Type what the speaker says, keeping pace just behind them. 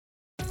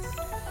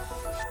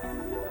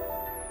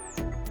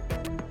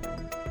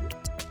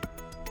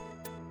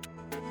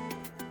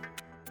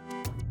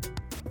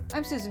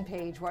I'm Susan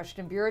Page,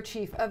 Washington Bureau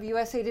Chief of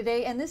USA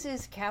Today, and this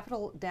is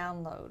Capitol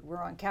Download.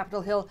 We're on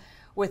Capitol Hill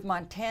with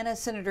Montana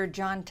Senator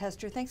Jon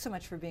Tester. Thanks so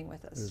much for being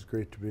with us. It's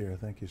great to be here.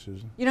 Thank you,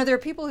 Susan. You know, there are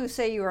people who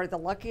say you are the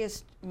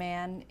luckiest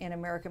man in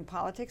American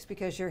politics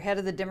because you're head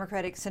of the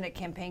Democratic Senate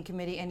Campaign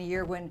Committee in a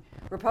year when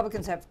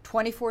Republicans have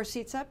 24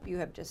 seats up, you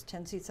have just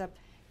 10 seats up,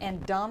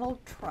 and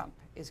Donald Trump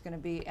is going to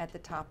be at the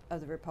top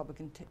of the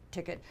Republican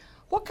ticket.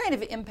 What kind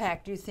of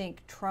impact do you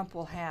think Trump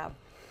will have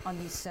on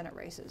these Senate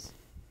races?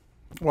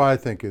 Well, I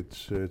think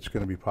it's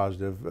going to be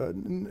positive.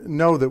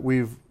 Know that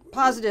we've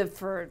positive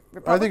for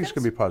Republicans. I think it's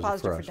going to be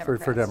positive for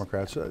us, for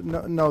Democrats.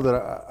 Know that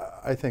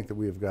I think that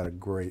we have got a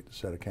great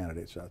set of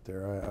candidates out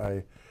there.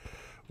 I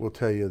will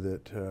tell you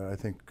that I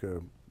think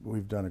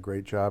we've done a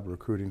great job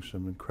recruiting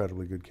some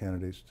incredibly good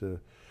candidates to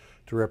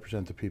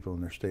represent the people in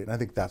their state, and I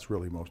think that's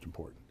really most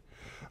important.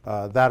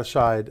 That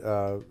aside,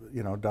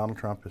 you know, Donald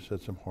Trump has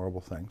said some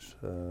horrible things,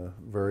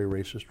 very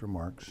racist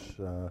remarks.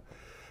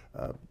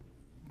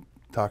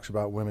 Talks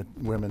about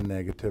women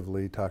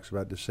negatively, talks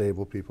about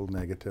disabled people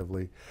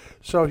negatively.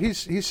 So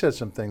he's said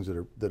some things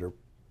that are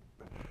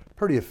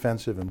pretty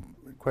offensive and,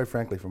 quite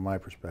frankly, from my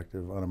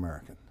perspective,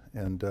 un-American.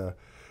 And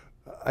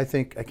I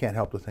can't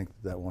help to think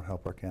that won't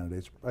help our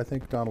candidates. I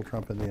think Donald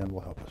Trump in the end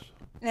will help us.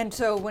 And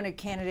so when a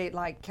candidate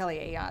like Kelly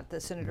Ayotte, the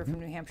senator from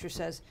New Hampshire,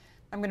 says,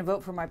 I'm going to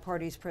vote for my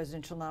party's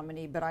presidential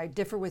nominee, but I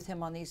differ with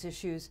him on these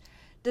issues,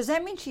 does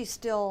that mean she's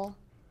still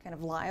kind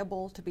of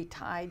liable to be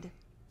tied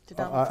to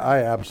Donald Trump?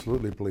 I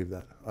absolutely believe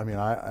that. I mean,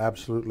 I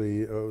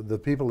absolutely, the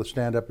people that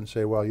stand up and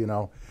say, well, you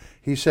know,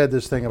 he said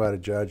this thing about a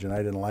judge and I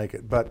didn't like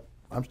it, but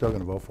I'm still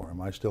going to vote for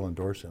him. I still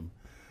endorse him.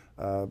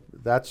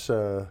 That's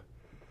as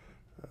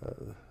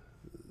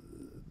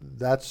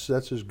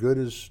good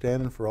as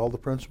standing for all the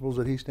principles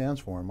that he stands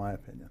for, in my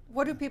opinion.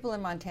 What do people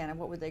in Montana,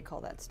 what would they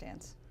call that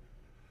stance?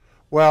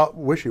 Well,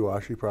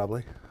 wishy-washy,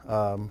 probably.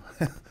 You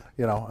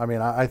know, I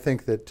mean, I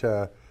think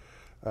that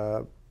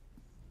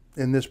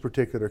in this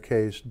particular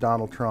case,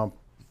 Donald Trump,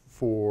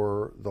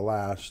 for the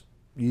last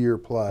year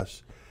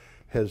plus,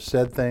 has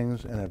said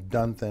things and have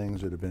done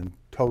things that have been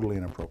totally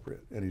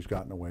inappropriate, and he's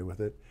gotten away with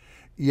it.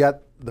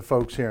 Yet the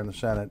folks here in the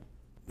Senate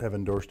have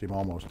endorsed him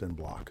almost in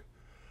block.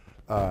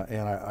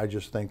 And I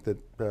just think that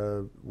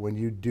when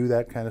you do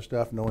that kind of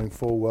stuff, knowing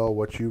full well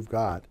what you've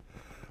got,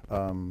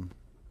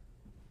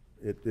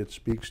 it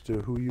speaks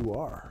to who you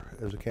are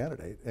as a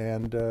candidate.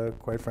 And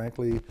quite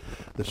frankly,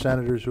 the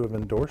senators who have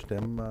endorsed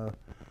him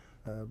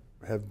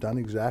have done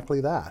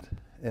exactly that.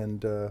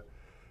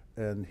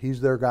 And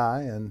he's their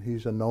guy, and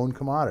he's a known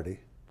commodity.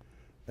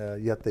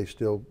 Yet they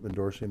still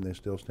endorse him. They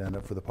still stand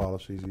up for the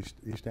policies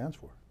he stands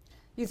for.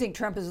 You think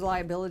Trump is a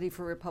liability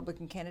for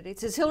Republican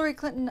candidates? Is Hillary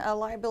Clinton a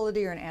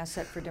liability or an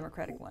asset for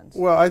Democratic ones?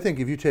 Well, I think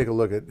if you take a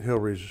look at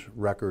Hillary's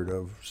record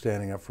of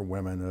standing up for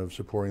women, of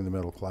supporting the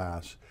middle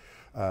class,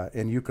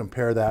 and you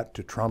compare that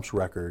to Trump's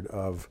record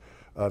of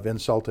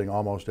insulting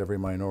almost every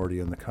minority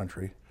in the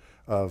country,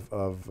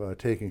 of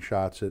taking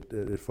shots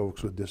at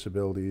folks with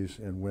disabilities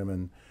and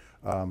women,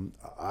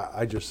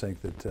 I just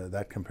think that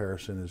that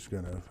comparison is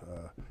going to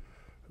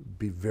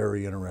be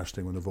very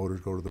interesting when the voters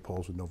go to the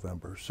polls in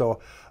November. So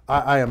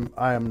I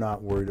am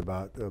not worried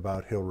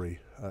about Hillary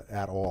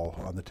at all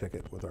on the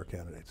ticket with our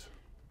candidates.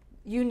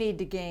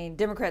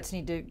 Democrats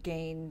need to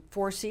gain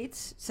 4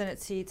 seats, Senate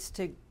seats,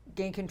 to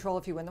gain control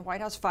if you win the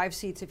White House, 5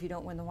 seats if you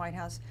don't win the White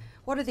House.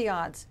 What are the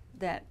odds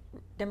that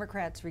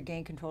Democrats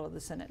regain control of the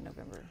Senate in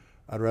November?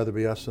 I'd rather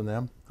be us than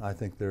them. I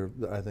feel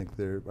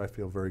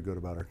very good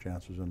about our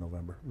chances in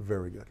November.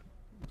 Very good.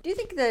 Do you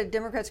think the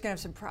Democrats are going to have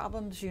some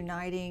problems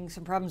uniting,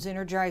 some problems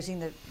energizing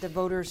the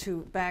voters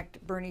who backed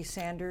Bernie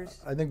Sanders?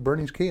 I think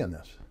Bernie's key in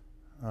this.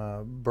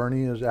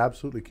 Bernie is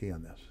absolutely key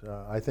in this.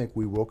 I think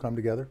we will come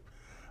together.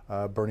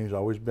 Bernie's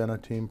always been a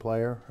team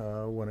player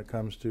when it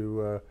comes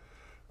to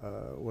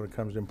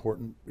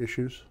important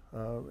issues,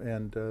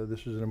 and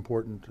this is an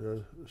important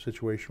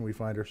situation we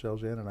find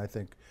ourselves in. And I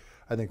think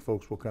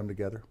folks will come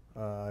together.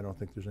 I don't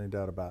think there's any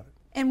doubt about it.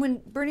 And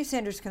when Bernie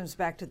Sanders comes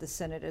back to the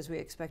Senate, as we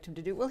expect him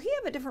to do, will he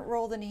have a different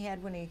role than he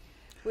had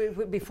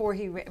before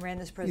he ran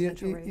this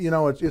presidential race? You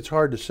know, it's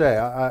hard to say.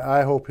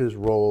 I hope his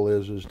role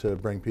is to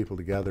bring people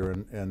together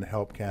and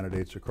help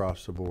candidates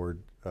across the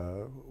board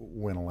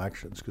win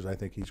elections, because I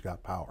think he's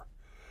got power,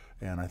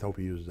 and I hope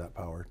he uses that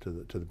power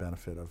to the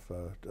benefit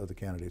of the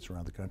candidates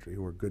around the country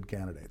who are good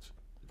candidates.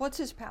 What's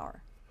his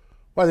power?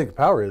 Well, I think the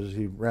power is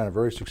he ran a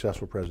very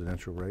successful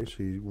presidential race.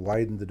 He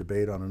widened the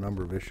debate on a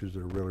number of issues that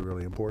are really,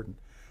 really important.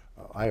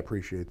 I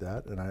appreciate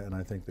that, and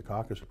I think the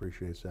caucus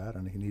appreciates that,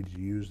 and he needs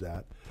to use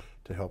that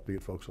to help get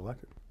folks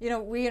elected. You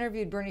know, we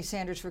interviewed Bernie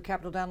Sanders for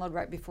Capitol Download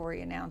right before he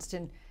announced,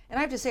 and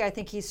I have to say I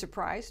think he's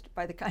surprised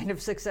by the kind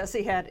of success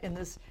he had in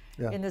this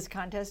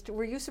contest.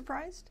 Were you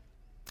surprised?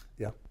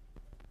 Yeah.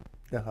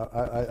 Yeah,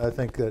 I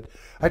think that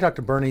I talked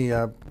to Bernie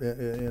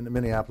in the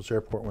Minneapolis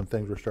airport when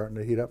things were starting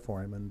to heat up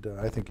for him, and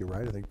I think you're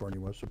right. I think Bernie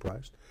was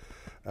surprised,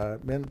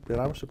 and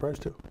I was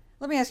surprised too.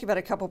 Let me ask you about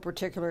a couple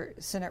particular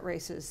Senate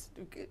races.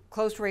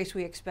 Close race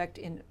we expect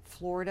in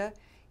Florida.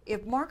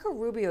 If Marco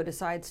Rubio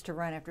decides to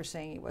run after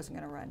saying he wasn't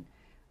going to run,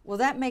 Will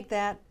that make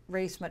that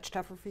race much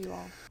tougher for you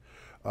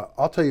all?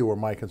 I'll tell you where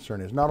my concern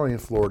is, not only in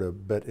Florida,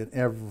 but in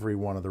every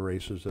one of the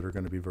races that are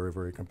going to be very,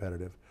 very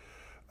competitive.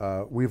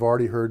 We've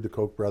already heard the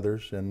Koch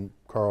brothers and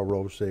Karl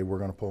Rove say we're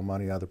going to pull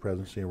money out of the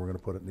presidency and we're going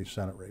to put it in these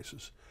Senate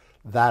races.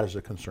 That is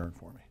a concern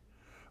for me.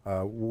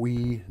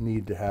 We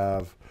need to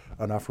have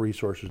enough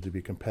resources to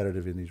be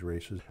competitive in these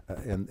races,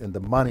 and the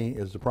money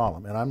is the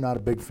problem. And I'm not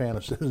a big fan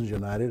of Citizens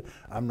United.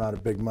 I'm not a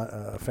big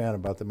fan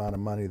about the amount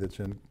of money that's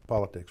in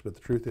politics. But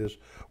the truth is,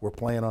 we're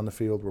playing on the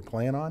field we're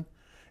playing on,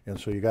 and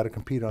so you got to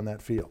compete on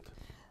that field.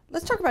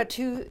 Let's talk about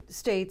two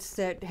states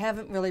that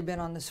haven't really been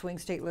on the swing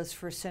state list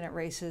for Senate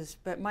races,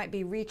 but might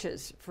be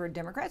reaches for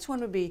Democrats. One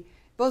would be,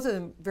 both of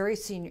them very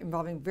senior,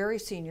 involving very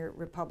senior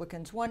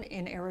Republicans. One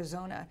in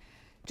Arizona.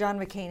 John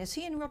McCain, is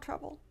he in real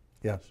trouble?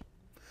 Yes.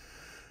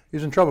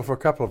 He's in trouble for a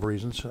couple of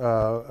reasons.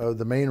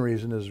 The main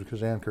reason is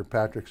because Ann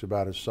Kirkpatrick's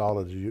about as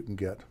solid as you can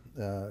get.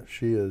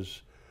 She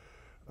is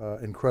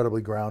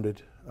incredibly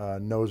grounded,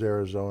 knows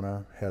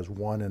Arizona, has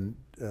won in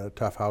a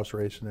tough House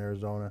race in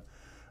Arizona,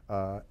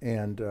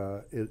 and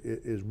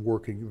is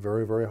working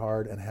very, very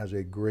hard and has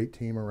a great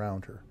team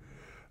around her.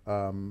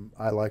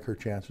 I like her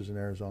chances in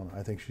Arizona.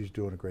 I think she's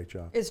doing a great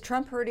job. Is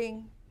Trump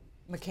hurting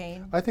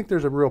McCain? I think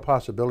there's a real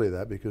possibility of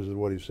that because of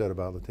what he said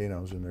about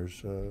Latinos,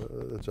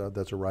 and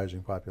that's a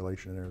rising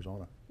population in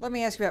Arizona. Let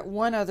me ask you about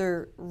one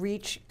other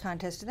reach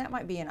contest, and that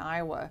might be in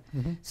Iowa.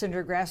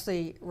 Senator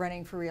Grassley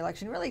running for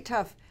re-election. Really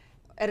tough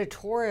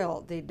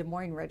editorial the Des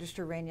Moines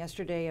Register ran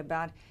yesterday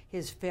about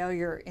his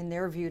failure, in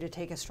their view, to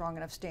take a strong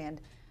enough stand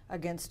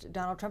against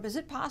Donald Trump. Is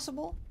it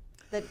possible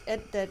that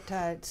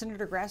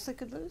Senator Grassley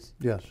could lose?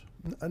 Yes.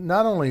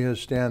 Not only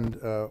his stand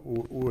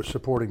was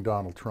supporting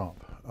Donald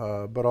Trump,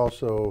 but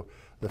also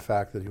the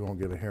fact that he won't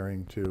give a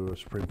hearing to a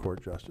Supreme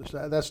Court justice.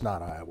 That's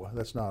not Iowa.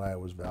 That's not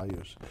Iowa's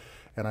values.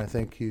 And I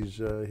think he's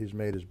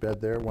made his bed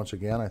there. Once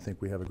again, I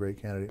think we have a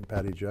great candidate in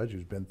Patty Judge,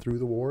 who's been through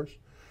the wars,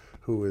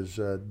 who is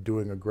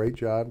doing a great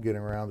job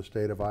getting around the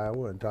state of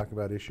Iowa and talking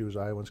about issues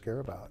Iowans care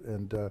about.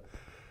 And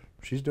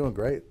she's doing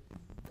great.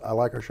 I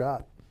like her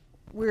shot.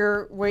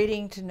 We're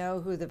waiting to know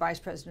who the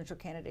vice presidential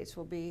candidates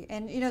will be.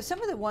 And, you know,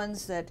 some of the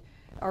ones that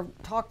are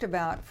talked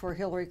about for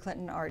Hillary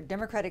Clinton are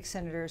Democratic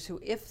senators who,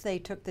 if they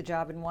took the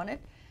job and won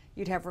it,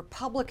 you'd have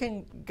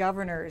Republican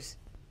governors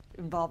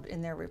involved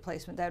in their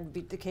replacement. That would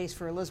be the case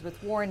for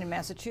Elizabeth Warren in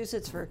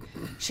Massachusetts, for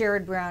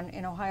Sherrod Brown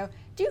in Ohio.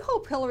 Do you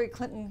hope Hillary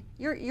Clinton,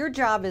 your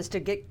job is to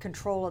get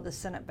control of the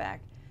Senate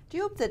back. Do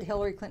you hope that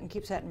Hillary Clinton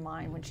keeps that in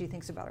mind when she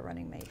thinks about a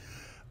running mate?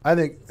 I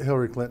think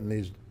Hillary Clinton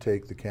needs to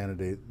take the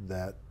candidate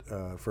that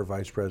for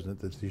vice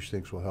president that she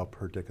thinks will help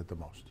her ticket the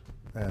most.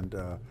 And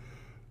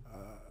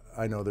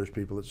I know there's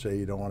people that say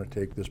you don't want to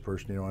take this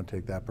person, you don't want to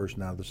take that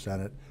person out of the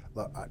Senate.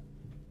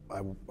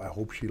 I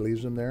hope she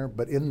leaves them there.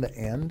 But in the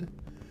end,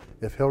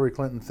 if Hillary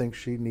Clinton thinks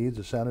she needs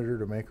a senator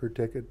to make her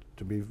ticket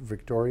to be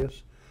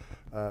victorious,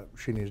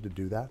 she needs to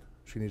do that.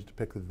 She needs to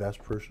pick the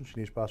best person she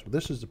needs possible.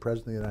 This is the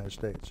President of the United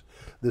States.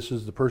 This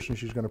is the person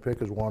she's going to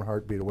pick is one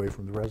heartbeat away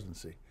from the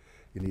presidency.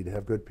 You need to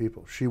have good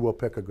people. She will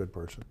pick a good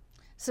person.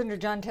 Senator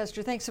Jon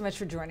Tester, thanks so much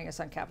for joining us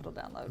on Capitol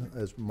Download.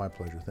 It's my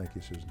pleasure. Thank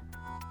you, Susan.